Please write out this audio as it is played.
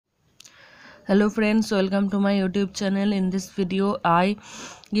Hello friends, welcome to my YouTube channel. In this video I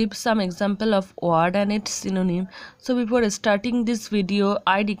give some example of word and its synonym. So before starting this video,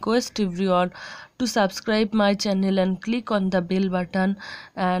 I request everyone to subscribe my channel and click on the bell button,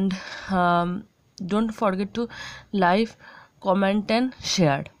 and don't forget to like, comment and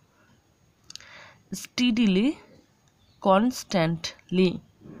share. Steadily, constantly.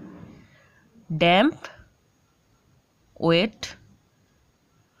 Damp, wet,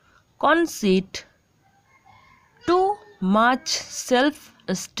 conceit, too much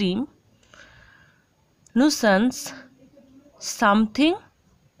self-esteem, nuisance, something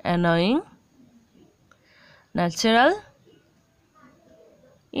annoying, natural,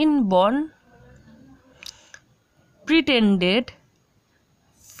 inborn, pretended,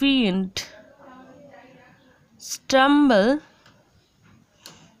 fiend, stumble,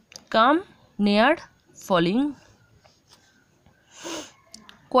 come near falling,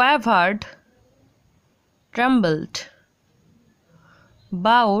 quavered, trembled,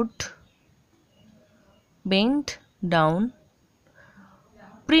 bowed, bent down,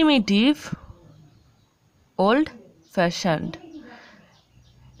 primitive, old-fashioned,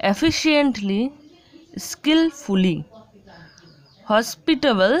 efficiently, skillfully,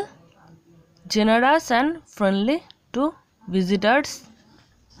 hospitable, generous and friendly to visitors,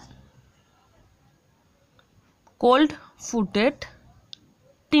 cold-footed,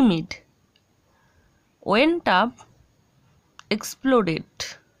 timid, went up, exploded,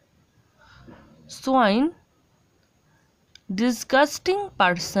 swine, disgusting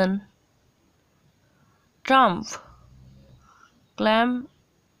person, triumph, clam,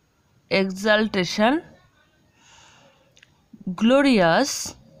 exaltation,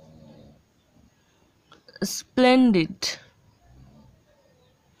 glorious, splendid,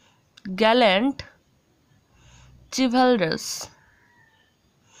 gallant, chivalrous,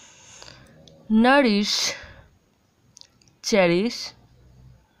 nourish, cherish,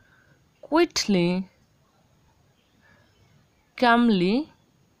 quickly, calmly,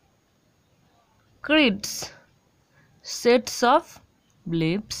 creeds, sets of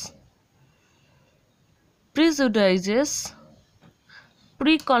beliefs, prejudices,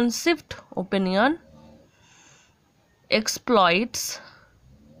 preconceived opinion, exploits,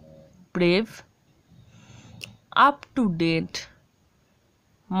 brave, up to date,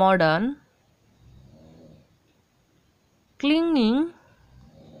 modern, clinging,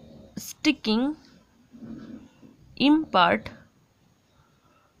 sticking, impart,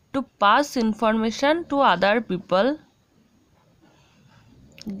 to pass information to other people,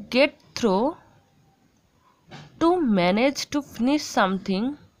 get through, to manage to finish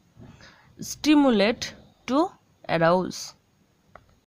something, stimulate, to arouse.